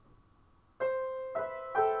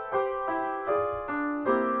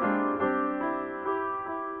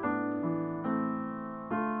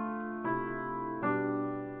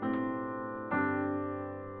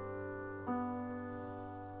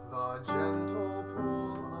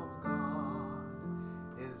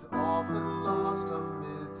often lost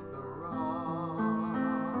amidst the rush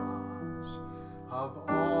of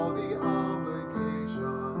all the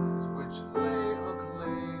obligations which lay a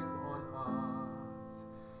claim on us.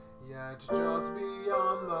 Yet just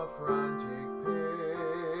beyond the frantic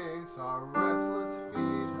pace our restless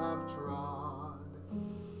feet have trod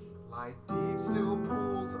lie deep still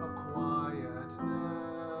pools of quietness,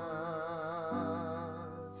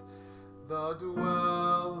 the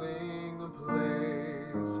dwelling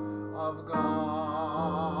place of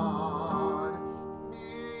God.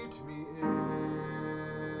 Meet me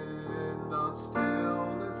in the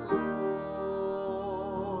stillness,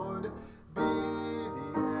 Lord. Be the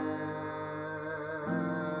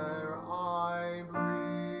air I breathe.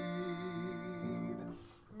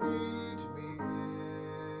 Meet me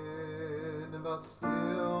in the stillness.